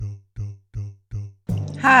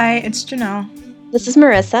Hi, it's Janelle. This is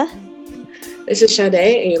Marissa. This is Sade,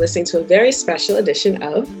 and you're listening to a very special edition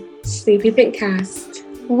of Sleepy Pink Cast.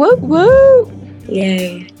 Woo woo!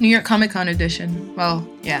 Yay. New York Comic Con edition. Well,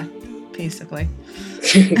 yeah, basically.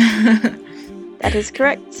 That is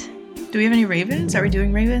correct. Do we have any Ravens? Are we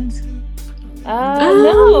doing Ravens?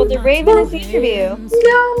 No, the Raven is the interview.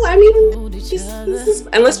 No, I mean, this is,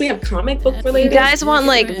 unless we have comic book related. You guys want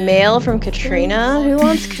mail from Katrina? Who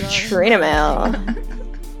wants Katrina mail?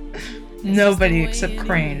 Nobody except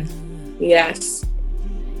Crane. Yes.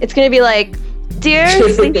 It's gonna be like, Dear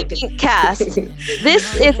Sleepy Pink Cast,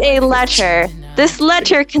 this is a letter. This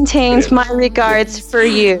letter contains my regards for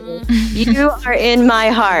you. You are in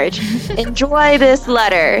my heart. Enjoy this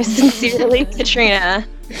letter. Sincerely, Katrina.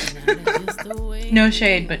 No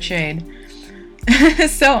shade, but shade.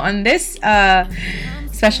 So on this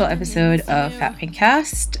special episode of Fat Pink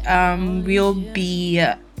Cast, we'll be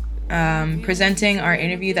presenting our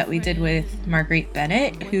interview that we did with Marguerite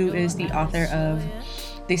Bennett, who is the author of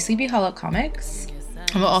the Sleepy Hollow comics.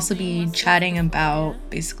 And we'll also be chatting about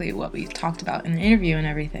basically what we talked about in the interview and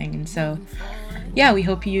everything. And so, yeah, we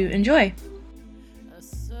hope you enjoy.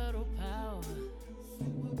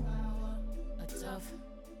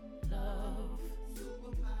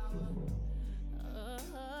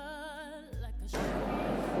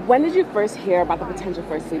 When did you first hear about the potential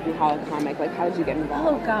for a Sleepy Hollow comic? Like, how did you get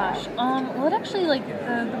involved? Oh gosh, well it actually,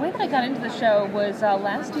 the way that I got into the show was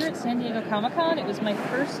last year at San Diego Comic-Con. It was my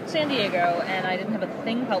first San Diego, and I didn't have a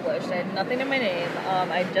thing published. I had nothing in my name.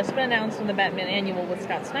 I'd just been announced in the Batman Annual with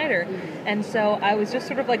Scott Snyder, and so I was just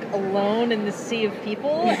sort of alone in this sea of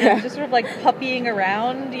people, and just sort of puppying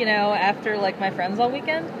around, after my friends all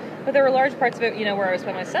weekend. But there were large parts of it, where I was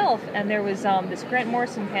by myself, and there was this Grant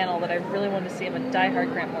Morrison panel that I really wanted to see. I'm a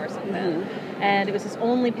diehard Grant Morrison fan, and it was his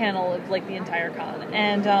only panel of the entire con.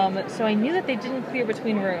 And so I knew that they didn't clear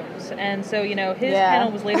between rooms, and so his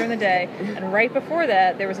panel was later in the day, and right before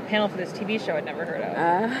that there was a panel for this TV show I'd never heard of,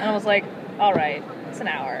 and I was like, all right, it's an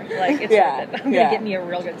hour, it's worth it. I'm gonna get me a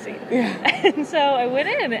real good seat. And so I went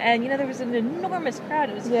in, and there was an enormous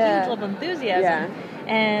crowd. It was huge level of enthusiasm.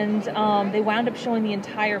 And they wound up showing the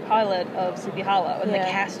entire pilot of Sleepy Hollow, and the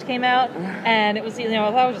cast came out, and it was,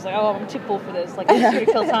 I was just like, oh, I'm too cool for this. I'm just here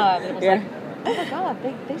to kill time. And it was oh my god,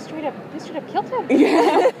 they straight up killed him.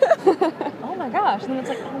 Oh my gosh. And then it's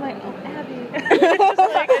Abby.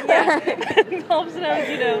 And all of a sudden I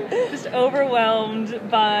was, just overwhelmed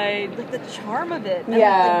by the charm of it.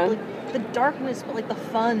 And the darkness, but the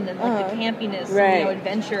fun and the campiness, and,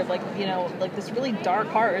 adventure of this really dark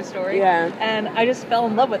horror story. And I just fell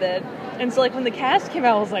in love with it. And so when the cast came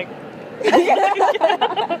out, I was like,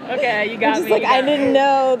 okay, you got me. I didn't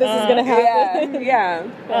know this was gonna happen.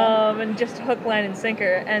 And just hook, line, and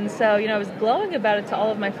sinker. And so, I was glowing about it to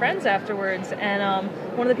all of my friends afterwards. And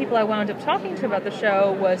one of the people I wound up talking to about the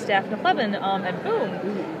show was Daphne Clevin at Boom.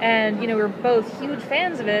 And we were both huge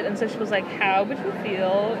fans of it. And so she was like, "How would you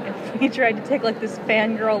feel if we tried to take this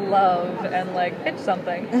fangirl love and pitch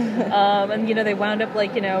something?" And they wound up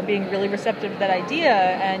being really receptive to that idea.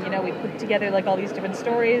 And we put together all these different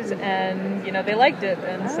stories, and they liked it,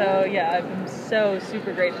 and so I'm so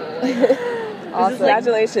super grateful. Awesome.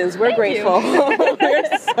 Congratulations, we're grateful.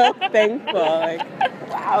 We're so thankful.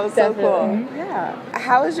 Wow, so cool. Yeah.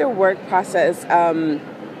 How is your work process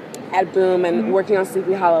at Boom and working on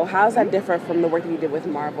Sleepy Hollow? How is that different from the work that you did with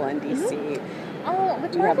Marvel and DC?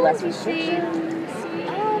 With Do you have Marvel less and DC, restrictions?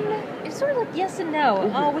 it's sort of yes and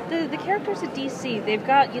no. With the characters at DC, they've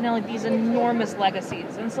got these enormous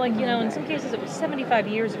legacies, and so in some cases it was 75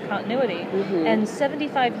 years of continuity, and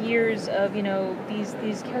 75 years of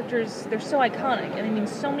these characters. They're so iconic, and they mean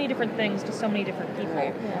so many different things to so many different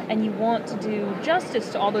people, and you want to do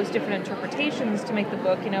justice to all those different interpretations to make the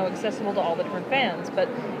book accessible to all the different fans. But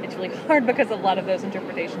it's really hard because a lot of those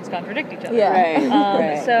interpretations contradict each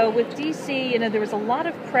other. So with DC, there was a lot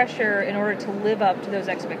of pressure in order to live up to those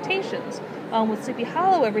expectations. With Sleepy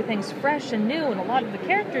Hollow, everything's fresh and new, and a lot of the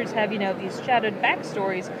characters have, these shadowed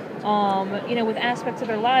backstories, with aspects of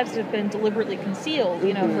their lives that have been deliberately concealed,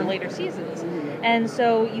 for later seasons. And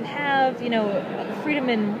so you have, freedom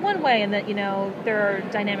in one way, and that, there are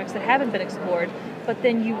dynamics that haven't been explored, but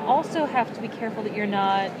then you also have to be careful that you're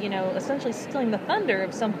not, essentially stealing the thunder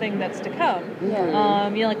of something that's to come.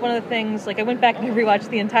 One of the things, I went back and rewatched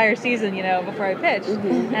the entire season, before I pitched,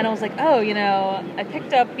 and I was like, oh, I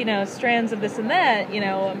picked up, strands of this and that,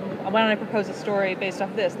 why don't I propose a story based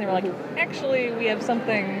off this? And they were like, actually, we have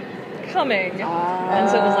something coming. And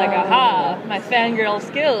so it was aha, my fangirl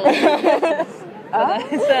skills.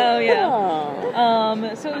 So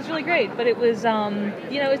yeah. So it was really great, but it was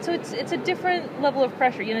it's a different level of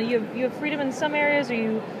pressure. You have freedom in some areas, or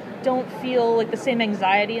you don't feel like the same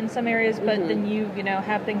anxiety in some areas, but then you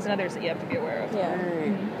have things in others that you have to be aware of. Yeah.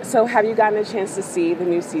 Right. So have you gotten a chance to see the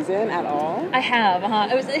new season at all? I have.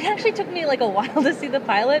 It actually took me like a while to see the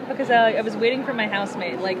pilot because I was waiting for my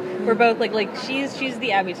housemate. Like we're both like she's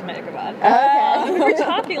the Abby to my Ichabod. Okay. We were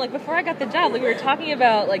talking like before I got the job. Like we were talking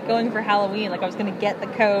about like going for Halloween. Like I was gonna get the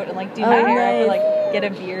coat and like do my hair up or like get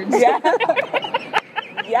a beard. Yeah.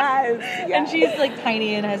 Yes. And she's like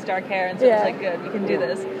tiny and has dark hair, and so it's like good. We can do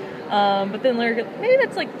this. But then Larry goes, maybe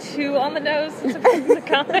that's like too on the nose to put in the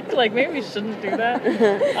comic. Like maybe we shouldn't do that.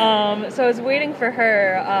 So I was waiting for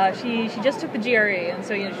her. She just took the GRE, and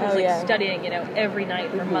so she was studying every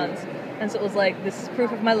night for months. And so it was like, this is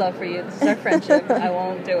proof of my love for you. This is our friendship. I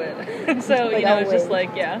won't do it. And so it's just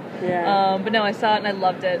like but no, I saw it and I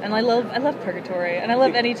loved it. And I love Purgatory, and I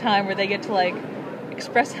love any time where they get to like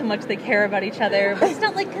express how much they care about each other, but it's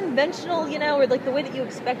not like conventional, or like the way that you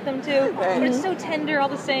expect them to. But it's so tender all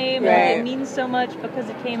the same, and it means so much because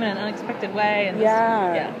it came in an unexpected way. And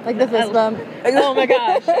like the fist bump. Oh my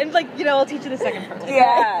gosh! And like I'll teach you the second part. Like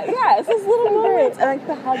it's those little moments, and like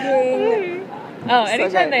the hugging. Oh,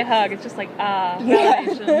 anytime they hug, it's just like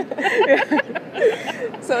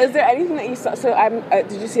So is there anything that you saw? So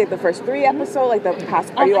did you see like the first 3 episodes? Like the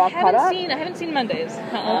past? Are you all caught up? I haven't seen Mondays.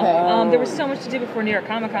 There was so much to do before New York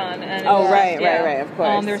Comic Con. And right, of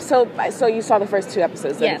course. So you saw the first 2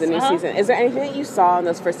 episodes of the new season. Is there anything that you saw in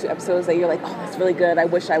those first 2 episodes that you're like, oh, that's really good. I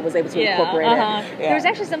wish I was able to incorporate it. There was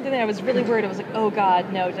actually something that I was really worried. I was like, oh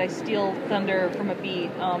God, no, did I steal thunder from a beat?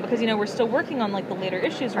 Because we're still working on like the later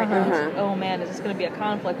issues right now. Like, oh man, is this going to be a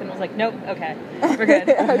conflict? And I was like, nope, okay, we're good.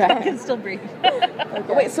 I can still breathe.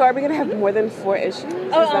 Wait, so are we going to have more than 4 issues?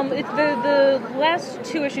 The last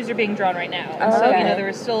 2 issues are being drawn right now. There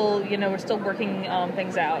is still, we're still working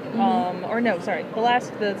things out.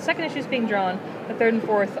 The second issue is being drawn. The 3rd and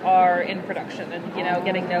 4th are in production and,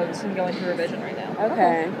 getting notes and going through revision right now.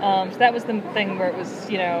 Okay. So that was the thing where it was,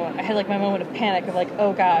 I had like my moment of panic of like,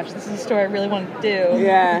 oh gosh, this is a story I really wanted to do.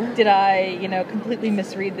 Yeah. Did I, completely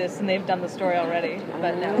misread this and they've done the story already?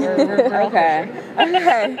 But no, we're all Okay.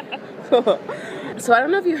 Cool. So I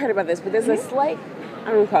don't know if you heard about this, but there's a slight,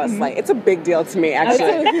 I don't call it slight, it's a big deal to me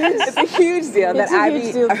actually. It's a huge deal that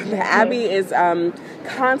Abby is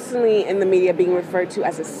constantly in the media being referred to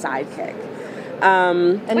as a sidekick.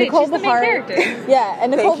 And Wait, Nicole she's the main character.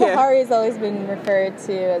 And Nicole Bahari has always been referred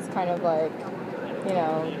to as kind of like,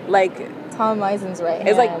 like Tom Eisen's right hand.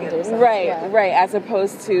 It's like right, as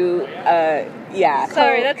opposed to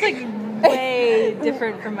Sorry, that's like way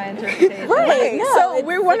different from my interpretation. Right. So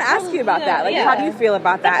we want to ask you about that. Like, how do you feel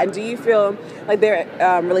about that? And do you feel like their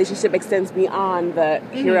relationship extends beyond the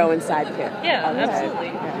hero and sidekick? Yeah, absolutely.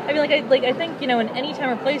 I mean, I think in any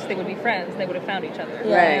time or place they would be friends. They would have found each other.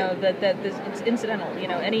 Right. It's incidental.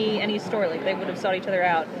 Any story, like they would have sought each other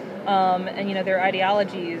out. And their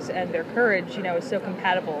ideologies and their courage, is so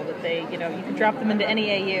compatible that they, you can drop them into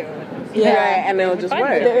any AU. And it'll just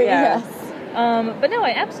work. But no,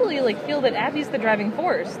 I absolutely feel that Abby's the driving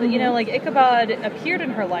force. That Ichabod appeared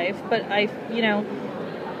in her life, but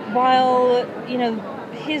while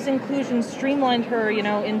his inclusion streamlined her,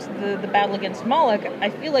 into the battle against Moloch, I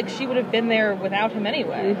feel like she would have been there without him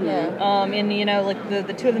anyway. And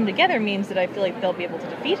the 2 of them together means that I feel like they'll be able to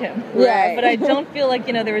defeat him. Right. But I don't feel like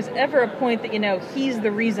there was ever a point that he's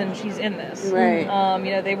the reason she's in this. Right.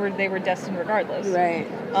 They were destined regardless. Right.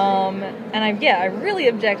 And I really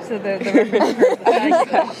object to the reference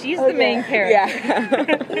to her. She's the main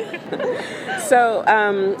character. Yeah. So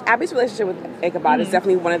Abby's relationship with Ichabod is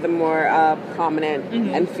definitely one of the more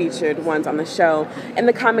prominent and featured ones on the show. In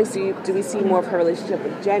the comics, do we see more of her relationship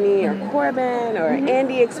with Jenny or Corbin or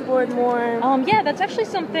Andy explored more? That's actually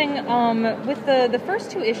something with the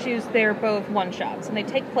first 2 issues, they're both one-shots, and they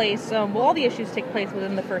take place, all the issues take place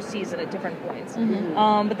within the first season at different points.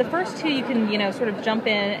 But the first 2 you can, sort of jump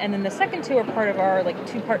in, and then the second 2 are part of our,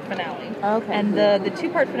 2-part finale. Okay. And the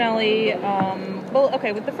 2-part finale,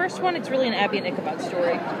 with the first one, it's really an Abby and Ichabod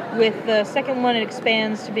story. With the second one, it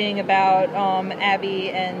expands to being about Abby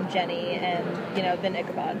and Jenny and, then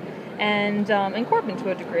Ichabod. And Corbin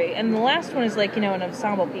to a degree. And the last one is an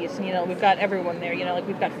ensemble piece. And, we've got everyone there.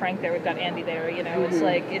 We've got Frank there, we've got Andy there. It's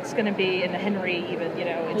it's going to be, and Henry even,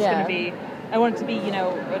 it's going to be, I want it to be,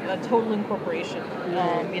 a total incorporation,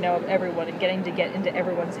 of everyone and getting to get into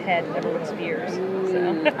everyone's head and everyone's fears.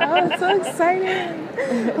 So. Oh, it's so exciting.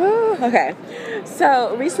 Okay.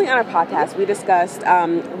 So recently on our podcast, we discussed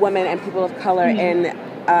women and people of color in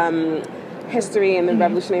history and the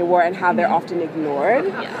Revolutionary War and how they're often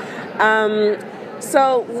ignored.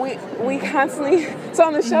 So we constantly, so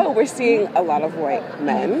on the show we're seeing a lot of white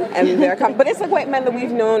men, and but it's like white men that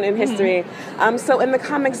we've known in history. So in the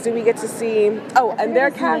comics, do we get to see? Oh, and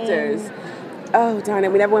their characters. Oh, darn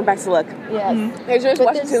it, we never went back to look. Yes. There's George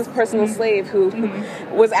Washington's personal slave who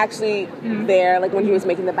was actually there, like, when he was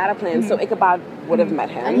making the battle plan, so Ichabod would have met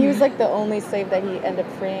him. And he was, like, the only slave that he ended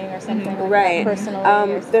up freeing or something like right. that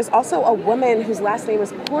personally. There's also a woman whose last name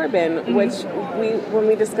is Corbin, which when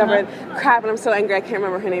we discovered, crap, and I'm so angry, I can't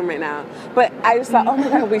remember her name right now. But I just thought, oh my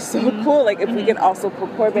God, it would be so cool, like, if we could also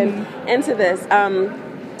put Corbin into this.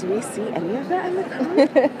 Do we see any of that in the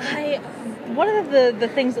comics? One of the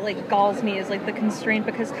things that, like, galls me is, like, the constraint,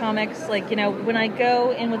 because comics, like, you know, when I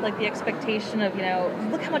go in with, like, the expectation of, you know,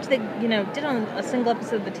 look how much they, you know, did on a single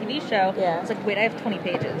episode of the TV show, it's like, wait, I have 20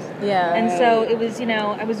 pages. Yeah. And so it was, you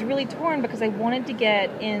know, I was really torn because I wanted to get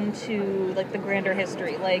into, like, the grander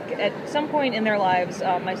history. Like, at some point in their lives,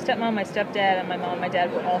 my stepmom, my stepdad, and my mom and my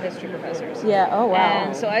dad were all history professors. Yeah, oh wow.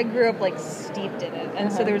 And so I grew up, like, steeped in it.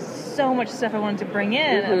 And so there was so much stuff I wanted to bring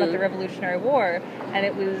in about the Revolutionary War, and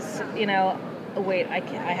it was, you know, wait, I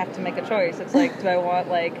have to make a choice. It's like, do I want,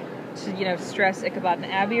 like, to, you know, stress Ichabod and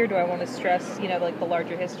Abby, or do I want to stress, you know, like, the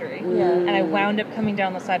larger history? Yeah. And I wound up coming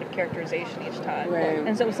down the side of characterization each time. Right.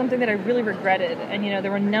 And so it was something that I really regretted. And, you know,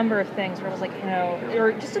 there were a number of things where I was like, you know,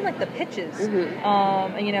 or just in, like, the pitches.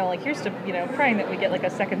 And, you know, like, here's to, you know, praying that we get, like, a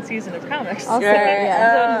second season of comics. Also, So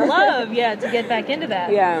I'd love, to get back into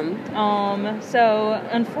that. Yeah. So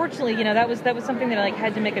unfortunately, you know, that was something that I, like,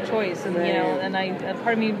 had to make a choice, and you know, and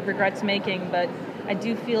part of me regrets making, but I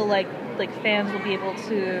do feel like fans will be able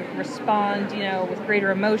to respond, you know, with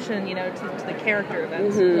greater emotion, you know, to the character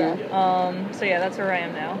events. So yeah, that's where I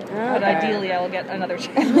am now. But ideally, I will get another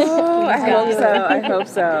chance. Oh, I hope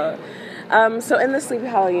so. So in the Sleepy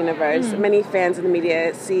Hollow universe, many fans in the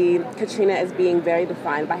media see Katrina as being very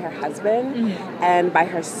defined by her husband and by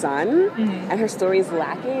her son, and her story is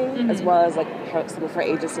lacking, as well as, like, some of her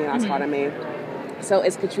agency and autonomy. So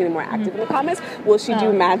is Katrina more active in the comics? Will she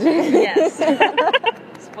do magic? Yes.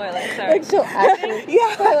 Spoiler, sorry. Like, she'll actually...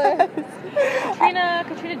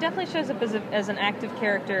 Katrina definitely shows up as an active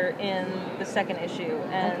character in the second issue,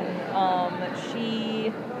 and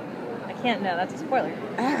she... I can't. No, that's a spoiler.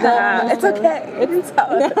 It's okay. It's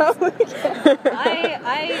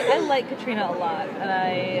I like Katrina a lot,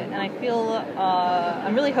 and I feel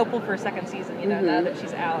I'm really hopeful for a second season. You know, now that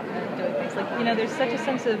she's out and doing things, like, you know, there's such a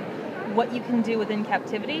sense of what you can do within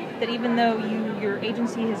captivity that even though your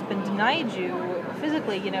agency has been denied you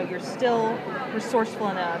physically, you know, you're still resourceful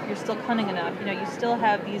enough, you're still cunning enough, you know, you still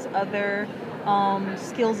have these other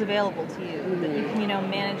skills available to you that you can, you know,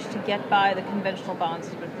 manage to get by the conventional bonds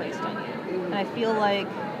that have been placed on you. And I feel like,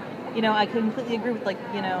 you know, I completely agree with, like,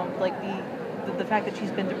 you know, like the fact that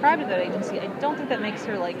she's been deprived of that agency. I don't think that makes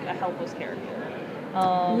her, like, a helpless character.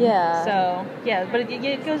 So, yeah, but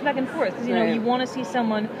it goes back and forth, because, you know, you want to see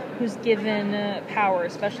someone who's given power,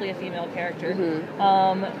 especially a female character,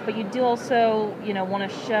 but you do also, you know, want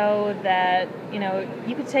to show that, you know,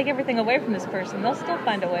 you could take everything away from this person, they'll still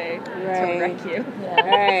find a way to wreck you.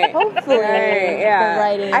 Hopefully. The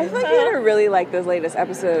writing. I feel like you're gonna really like this latest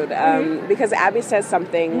episode, because Abby says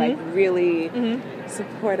something, like, really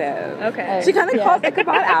supportive. Okay. She kind of calls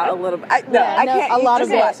Ichabod out a little bit. I can't. A lot of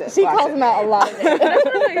it. She calls him out a lot of it. That's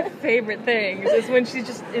one of my favorite things, is when she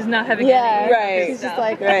just is not having any She's just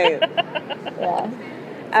like,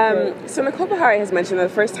 so Nicole Beharie has mentioned that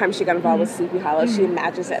the first time she got involved with Sleepy Hollow, she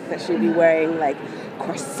imagines that she'd be wearing, like,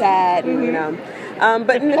 corset and, you know.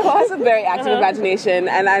 But Nicole has a very active imagination,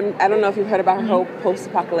 and I don't know if you've heard about her whole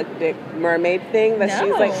post-apocalyptic mermaid thing. That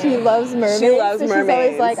she's like, she loves mermaids. She loves so mermaids.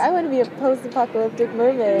 She's always like, I want to be a post-apocalyptic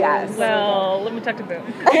mermaid. Yes. Well, let me talk to Boom.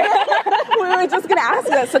 We were just gonna ask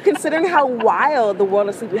you that. So considering how wild the world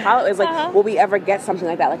of Sleepy Hollow is, like, will we ever get something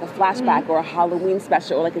like that, like a flashback or a Halloween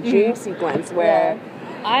special or like a dream sequence where?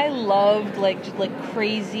 I loved like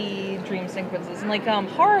crazy dream sequences, and like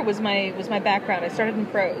horror was my background. I started in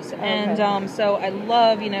prose, and so I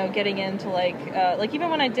love, you know, getting into like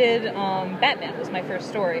even when I did Batman was my first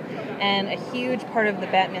story, and a huge part of the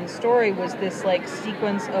Batman story was this like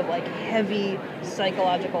sequence of like heavy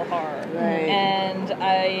psychological horror, and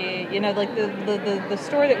I, you know, like the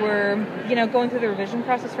story that we're, you know, going through the revision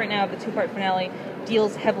process right now of the 2-part finale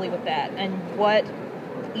deals heavily with that and what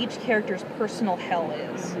each character's personal hell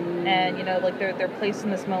is, and, you know, like their place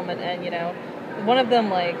in this moment. And, you know, one of them,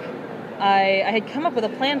 like, I had come up with a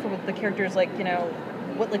plan for what the characters, like, you know,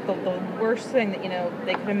 what like the worst thing that, you know,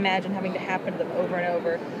 they could imagine having to happen to them over and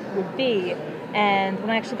over would be. And when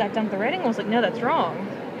I actually got done with the writing, I was like, no, that's wrong.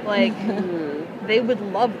 Like, they would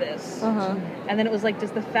love this. And then it was like,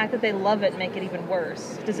 does the fact that they love it make it even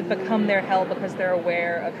worse? Does it become their hell because they're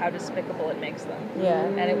aware of how despicable it makes them? Yeah.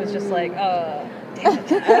 And it was just like, damn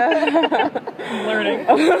it. I'm learning.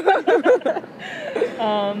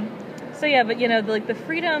 So yeah, but the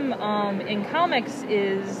freedom in comics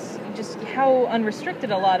is just how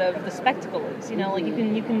unrestricted a lot of the spectacle is. Like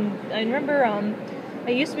you can. I remember I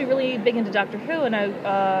used to be really big into Doctor Who, and I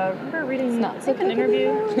remember reading an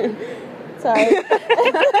interview. Sorry.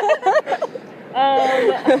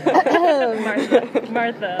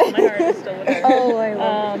 Martha, my heart is still with her. Oh, I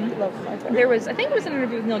love Martha. I think it was an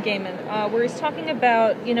interview with Neil Gaiman, where he's talking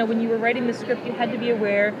about, when you were writing the script, you had to be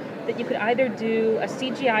aware that you could either do a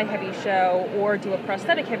CGI heavy show or do a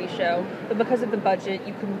prosthetic heavy show, but because of the budget,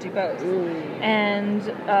 you couldn't do both. And,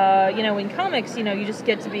 in comics, you just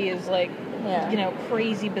get to be as,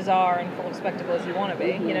 crazy, bizarre, and full of spectacle as you want to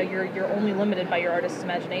be. You're only limited by your artist's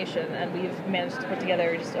imagination, and we've managed to put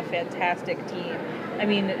together just a fantastic team. I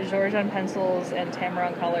mean, George on pencils and Tamara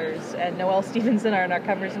on colors, and Noelle Stevenson are on our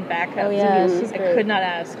covers and back covers. Oh yeah, she's great. I could not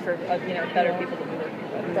ask for better people to be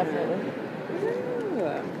working with. Definitely.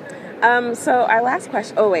 So our last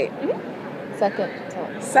question. Oh wait.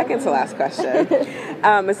 Second to last question.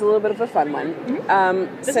 It's a little bit of a fun one.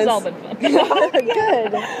 This has all been fun.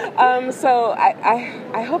 Good. So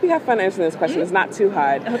I hope you have fun answering this question. It's not too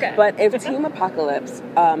hard. Okay. But if Team Apocalypse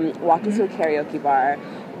walked into a karaoke bar,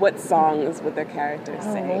 what songs would their characters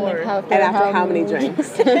sing? Lord. And after how many drinks?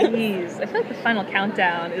 Jeez. I feel like the final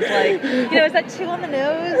countdown is like, is that 2 on the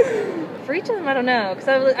nose? For each of them, I don't know. Because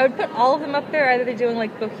I would put all of them up there. Either they're doing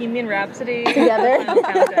like Bohemian Rhapsody together, Final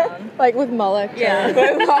Countdown. like with Moloch. Yeah.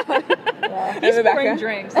 He's pouring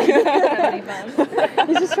drinks. He's having fun.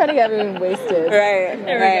 He's just trying to get everyone wasted. Right.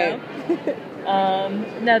 There we go.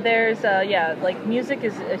 No, there's music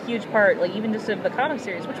is a huge part, even just of the comic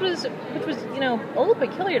series, which was a little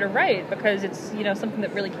peculiar to write because it's something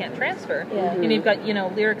that really can't transfer. Yeah. You've got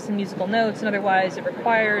lyrics and musical notes, and otherwise it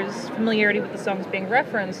requires familiarity with the songs being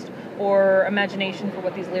referenced or imagination for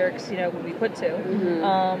what these lyrics would be put to.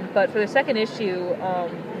 But for the second issue,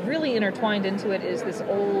 really intertwined into it is this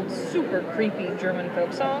old, super creepy German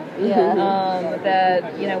folk song.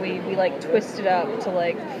 That we twisted up to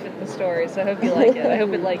fit the story. So I hope you like it. I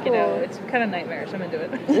hope it it's kind of nightmarish. I'm into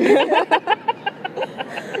it.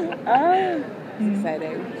 It's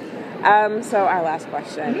exciting. So our last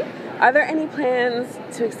question. Are there any plans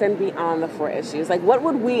to extend beyond the 4 issues? What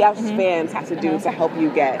would we as fans have to do to help you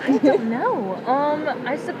get? I don't know.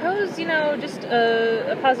 I suppose, just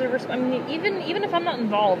a positive response. I mean, even if I'm not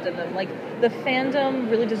involved in them, the fandom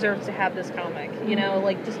really deserves to have this comic,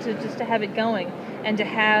 just to have it going and to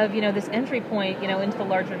have, this entry point, into the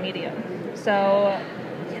larger medium. So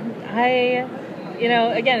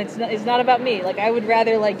again, it's not about me. I would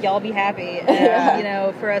rather y'all be happy,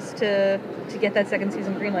 and, for us to get that second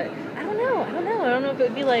season greenlit. I don't know if it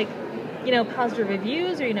would be positive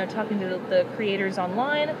reviews or talking to the creators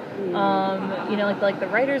online, like the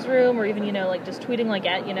writers' room, or even just tweeting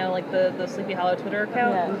at the Sleepy Hollow Twitter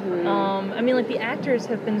account. I mean, the actors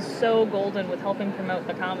have been so golden with helping promote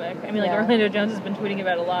the comic. I mean, Orlando Jones has been tweeting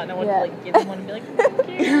about it a lot, and I want to give him one and be like, thank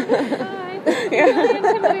you, hi. Really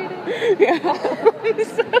intimidating.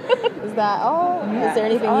 Is that all? Is there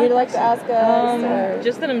anything you'd like to ask us?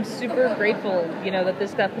 Just that I'm super grateful, that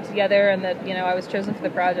this got put together and that, I was chosen for the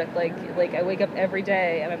project. I wake up every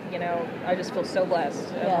day and, I just feel so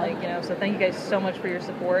blessed. And, so thank you guys so much for your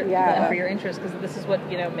support and for your interest, because this is what,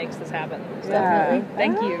 makes this this. Definitely.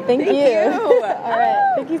 Thank you. Thank you. All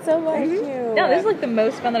right. Thank you so much. Thank you. No, this is the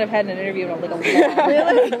most fun that I've had in an interview in a long time.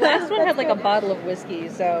 Really? The last one had a bottle of whiskey,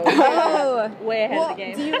 so way ahead of the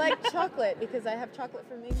game. Do you like chocolate? Because I have chocolate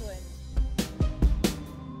from England.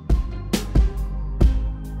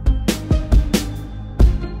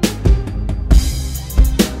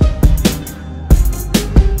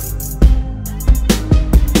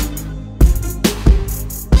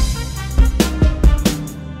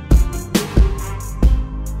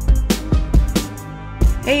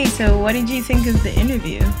 Hey, so what did you think of the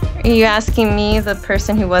interview? Are you asking me, the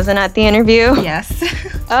person who wasn't at the interview? Yes.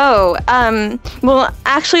 Oh, well,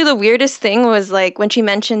 actually the weirdest thing was when she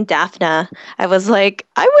mentioned Daphne, I was like,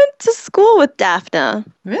 I went to school with Daphne.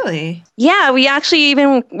 Really? Yeah, we actually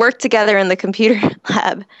even worked together in the computer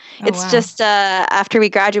lab. It's just after we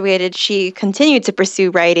graduated, she continued to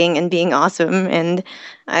pursue writing and being awesome, and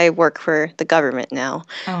I work for the government now.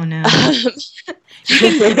 Oh, no.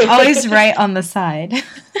 You can always write on the side.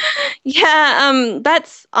 Yeah,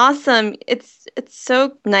 that's awesome. It's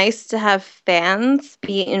so nice to have fans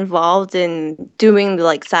be involved in doing the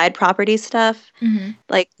like side property stuff. Mm-hmm.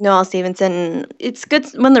 Like Noelle Stevenson. It's good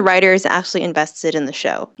when the writer is actually invested in the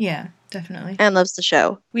show. Yeah, definitely. And loves the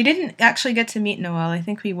show. We didn't actually get to meet Noelle. I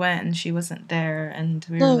think we went and she wasn't there, and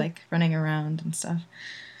we were like running around and stuff.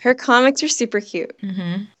 Her comics are super cute.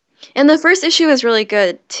 Mm-hmm. And the first issue was really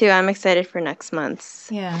good too. I'm excited for next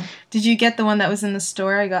month's. Yeah. Did you get the one that was in the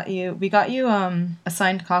store? We got you a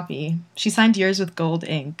signed copy. She signed yours with gold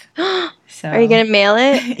ink. So are you gonna mail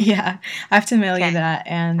it? Yeah, I have to mail you that,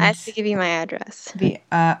 and I have to give you my address. The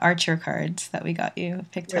Archer cards that we got you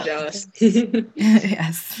picked up. We're jealous.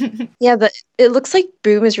 Yes. Yeah, but it looks like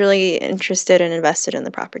Boom is really interested and invested in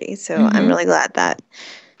the property. So I'm really glad that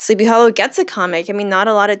Sleepy Hollow gets a comic. I mean, not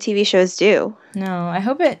a lot of TV shows do. No, I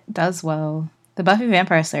hope it does well. The Buffy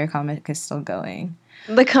Vampire Slayer comic is still going.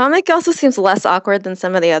 The comic also seems less awkward than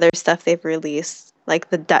some of the other stuff they've released, like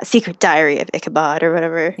the Secret Diary of Ichabod or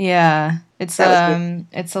whatever. Yeah, it's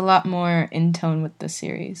a lot more in tone with the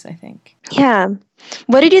series, I think. Yeah.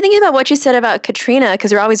 What did you think about what you said about Katrina?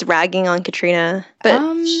 Because we're always ragging on Katrina, but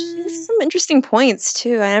she has some interesting points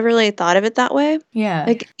too. I never really thought of it that way. Yeah,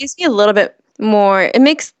 like it gives me a little bit more. It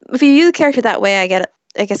makes, if you view the character that way, I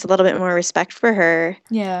guess a little bit more respect for her.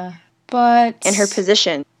 Yeah, but and her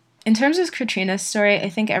position. In terms of Katrina's story, I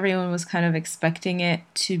think everyone was kind of expecting it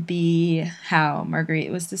to be how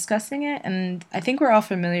Marguerite was discussing it, and I think we're all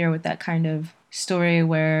familiar with that kind of story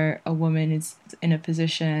where a woman is in a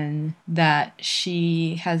position that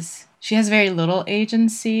she has very little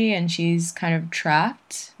agency and she's kind of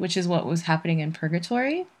trapped, which is what was happening in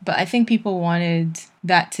Purgatory. But I think people wanted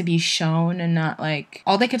that to be shown and not like,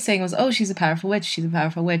 all they kept saying was, oh, she's a powerful witch,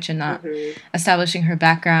 and not establishing her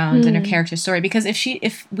background and her character story. Because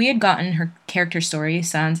if we had gotten her character story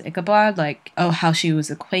sans Ichabod, like, oh, how she was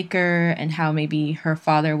a Quaker and how maybe her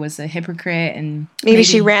father was a hypocrite and maybe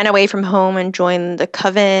she ran away from home and joined the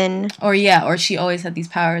coven. Or she always had these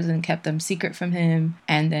powers and kept them secret from him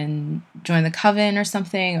and then joined the coven or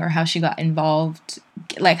something, or how she got involved,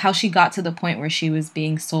 like how she got to the point where she was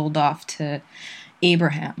being sold off to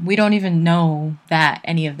Abraham. We don't even know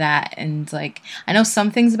any of that. And like, I know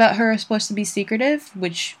some things about her are supposed to be secretive,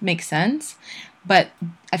 which makes sense. But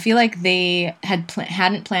I feel like they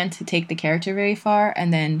hadn't planned to take the character very far,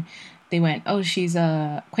 and then they went, oh, she's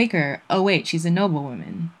a Quaker. Oh, wait, she's a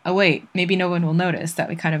noblewoman. Oh, wait, maybe no one will notice that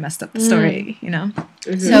we kind of messed up the story, you know?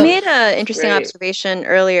 Mm-hmm. So you made an interesting observation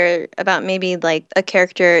earlier about maybe like a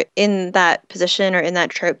character in that position or in that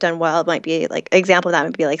trope done well might be like, an example of that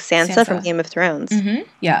would be like Sansa from Game of Thrones. Mm-hmm.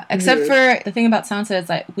 Yeah, except for the thing about Sansa is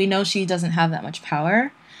like, we know she doesn't have that much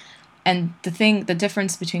power. And the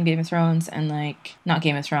difference between Game of Thrones and, like, not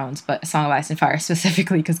Game of Thrones, but A Song of Ice and Fire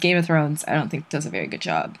specifically, because Game of Thrones, I don't think, does a very good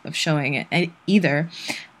job of showing it either.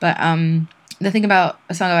 But the thing about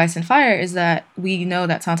A Song of Ice and Fire is that we know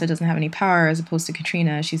that Sansa doesn't have any power, as opposed to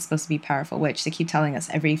Katrina. She's supposed to be a powerful witch. They keep telling us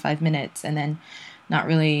every 5 minutes and then not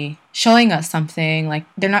really showing us something. Like,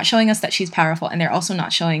 they're not showing us that she's powerful, and they're also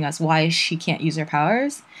not showing us why she can't use her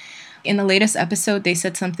powers. In the latest episode, they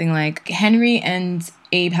said something like, Henry and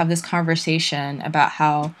Abe have this conversation about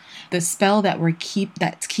how the spell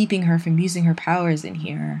that's keeping her from using her powers in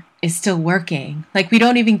here is still working. Like, we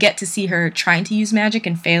don't even get to see her trying to use magic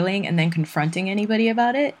and failing and then confronting anybody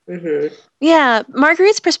about it. Mm-hmm. Yeah,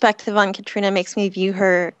 Marguerite's perspective on Katrina makes me view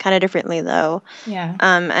her kind of differently, though. Yeah.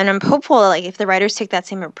 And I'm hopeful, like, if the writers take that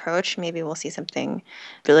same approach, maybe we'll see something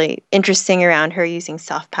really interesting around her using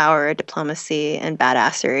soft power, diplomacy, and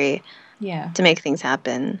badassery. Yeah. To make things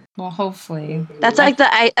happen. Well, hopefully. That's like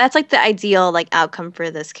the ideal like outcome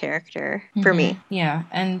for this character for me. Yeah,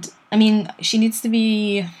 and I mean, she needs to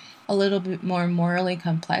be a little bit more morally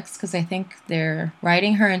complex, because I think they're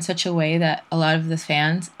writing her in such a way that a lot of the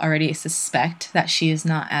fans already suspect that she is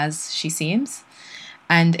not as she seems.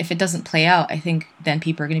 And if it doesn't play out, I think then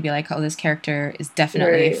people are going to be like, oh, this character is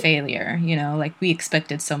definitely a failure. You know, like, we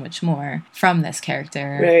expected so much more from this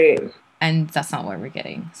character. Right. And that's not what we're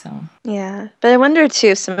getting, so. Yeah, but I wonder, too,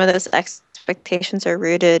 if some of those expectations are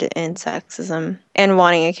rooted in sexism and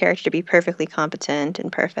wanting a character to be perfectly competent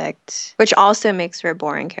and perfect, which also makes her a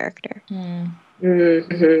boring character.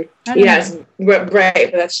 Mm-hmm. Yes, right,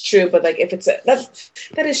 but that's true. But like, if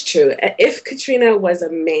that is true. If Katrina was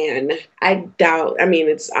a man, I doubt. I mean,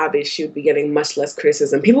 it's obvious she would be getting much less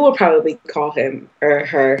criticism. People would probably call him or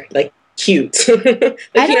her like cute. Like,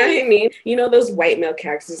 you know what I mean? You know, those white male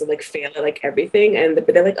characters that like fail at like everything, but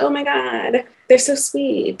they're like, oh my god, they're so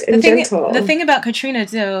sweet and gentle. The thing about Katrina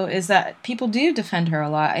though is that people do defend her a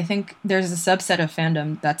lot. I think there's a subset of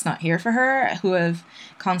fandom that's not here for her, who have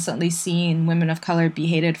constantly seen women of color be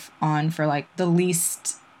hated on for like the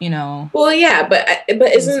least, you know. Well, yeah, but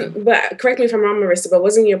correct me if I'm wrong, Marissa, but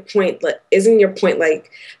isn't your point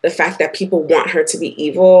like the fact that people want her to be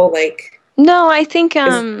evil? Like, no, I think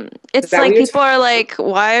it's like people are like,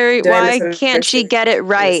 why can't she get it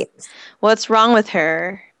right? What's wrong with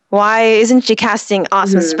her? Why isn't she casting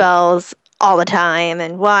awesome spells all the time?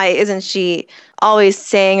 And why isn't she always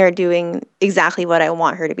saying or doing exactly what I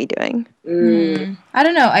want her to be doing? I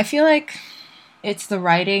don't know. I feel like it's the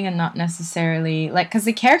writing and not necessarily like, because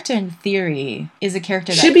the character in theory is a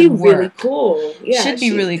character that should be really cool. Yeah, should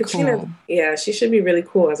be really cool. Yeah, she should be really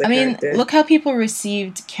cool as a character. I mean, look how people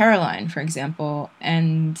received Caroline, for example,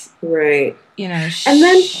 and right, you know, and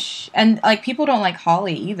then and like people don't like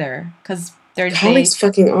Holly either because Holly's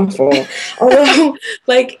fucking awful. Although,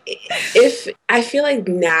 like, if I feel like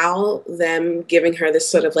now them giving her this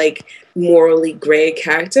sort of like morally gray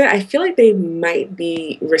character, I feel like they might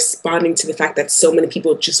be responding to the fact that so many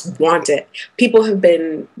people just want it. People have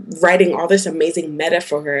been writing all this amazing meta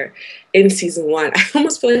for her in season 1. I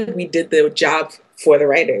almost feel like we did the job for the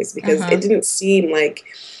writers because it didn't seem like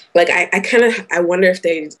I wonder if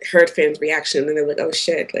they heard fans' reaction and they're like, oh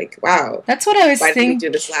shit, like, wow. That's what I was thinking. Why did we do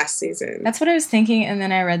this last season? That's what I was thinking, and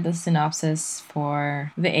then I read the synopsis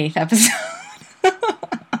for the 8th episode.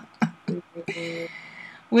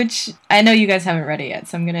 Which I know you guys haven't read it yet,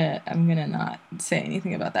 so I'm gonna not say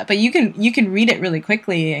anything about that. But you can read it really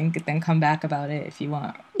quickly and then come back about it if you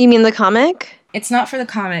want. You mean the comic? It's not for the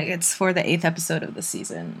comic. It's for the 8th episode of the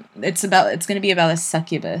season. It's going to be about a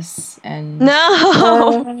succubus and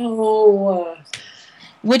no,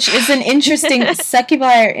 which is an interesting.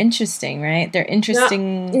 Succubi are interesting, right? They're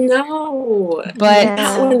interesting. No, but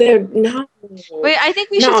no. Wait, I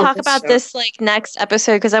think we should talk about this like next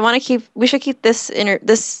episode because we should keep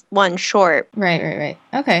this one short. Right.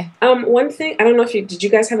 Okay. One thing, I don't know if did you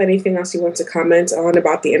guys have anything else you want to comment on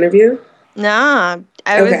about the interview? Nah,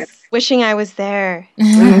 I was wishing I was there.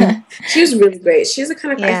 She was really great. She's the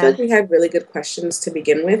kind of I feel like we had really good questions to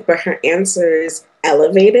begin with, but her answers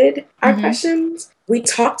elevated our questions. We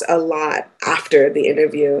talked a lot after the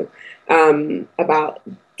interview about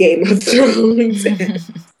Game of Thrones and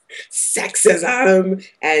sexism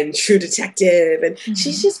and True Detective, and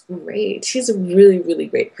she's just great. She's a really, really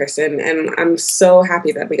great person, and I'm so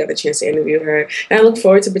happy that we got the chance to interview her, and I look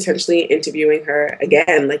forward to potentially interviewing her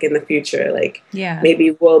again, like in the future. Like,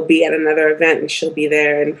 maybe we'll be at another event and she'll be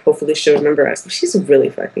there, and hopefully she'll remember us. She's really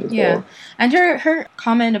fucking cool. Yeah, and her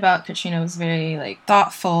comment about Katrina was very like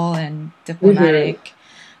thoughtful and diplomatic.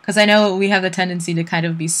 Because I know we have the tendency to kind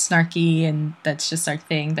of be snarky and that's just our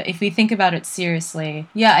thing. But if we think about it seriously,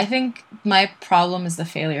 I think my problem is the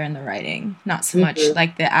failure in the writing. Not so much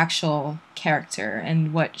like the actual character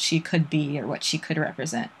and what she could be or what she could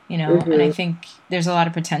represent, you know? And I think there's a lot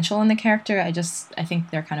of potential in the character. I think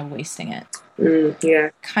they're kind of wasting it.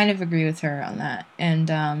 Kind of agree with her on that. And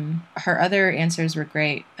her other answers were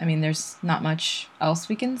great. I mean, there's not much else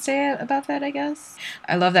we can say about that, I guess.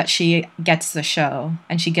 I love that she gets the show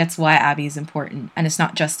and she gets why Abby is important. And it's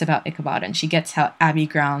not just about Ichabod, and she gets how Abby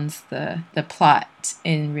grounds the plot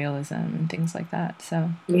in realism and things like that.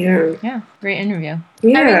 So yeah, great interview.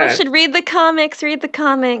 Everyone should read the comics.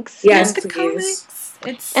 Yes, the comics.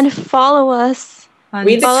 And follow us. Follow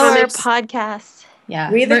our podcast.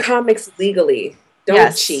 Yeah. Read the comics legally.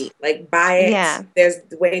 Don't cheat. Like, buy it. Yeah. There's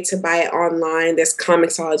the way to buy it online. There's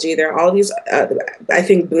Comixology. There are all these, I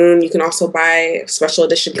think Boom, you can also buy special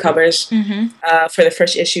edition covers for the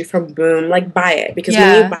first issue from Boom. Like, buy it. Because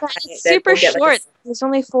when you buy it, it's super short. There's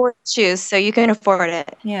only 4 issues, so you can afford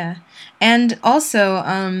it. Yeah. And also,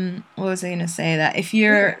 what was I going to say? That if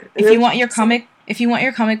you want your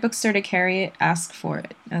comic book store to carry it, ask for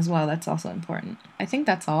it as well. That's also important. I think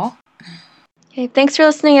that's all. Okay, thanks for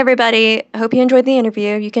listening, everybody. I hope you enjoyed the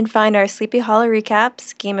interview. You can find our Sleepy Hollow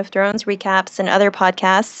recaps, Game of Thrones recaps, and other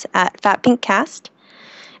podcasts at Fat Pink Cast,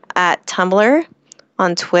 at Tumblr,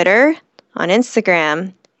 on Twitter, on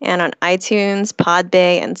Instagram, and on iTunes,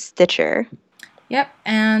 Podbay, and Stitcher. Yep,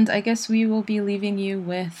 and I guess we will be leaving you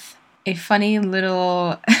with a funny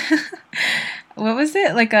little... what was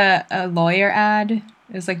it? Like a lawyer ad?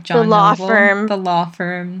 It was like John Noble. The law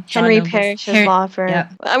firm. Henry Parrish's law firm.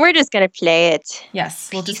 Yep. We're just going to play it. Yes,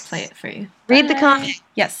 we'll just play it for you. Read the comic.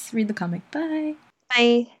 Yes, read the comic. Bye.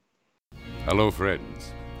 Bye. Hello,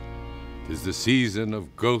 friends. 'Tis the season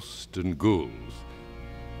of ghosts and ghouls.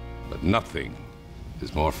 But nothing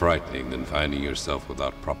is more frightening than finding yourself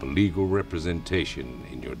without proper legal representation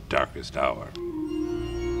in your darkest hour.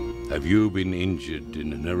 Have you been injured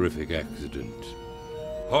in an horrific accident?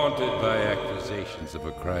 Haunted by accusations of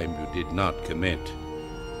a crime you did not commit?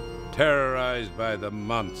 Terrorized by the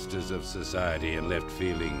monsters of society and left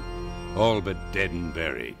feeling all but dead and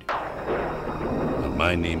buried? Well,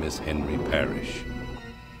 my name is Henry Parrish,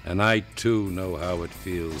 and I too know how it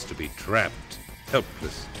feels to be trapped,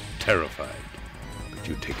 helpless, terrified. But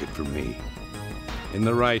you take it from me, in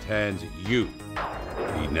the right hands, you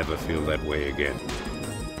need never feel that way again.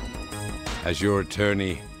 As your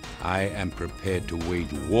attorney, I am prepared to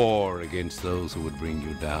wage war against those who would bring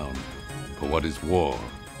you down. For what is war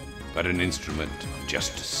but an instrument of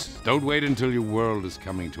justice? Don't wait until your world is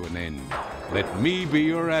coming to an end. Let me be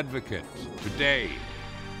your advocate today,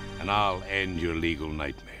 and I'll end your legal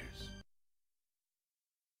nightmares.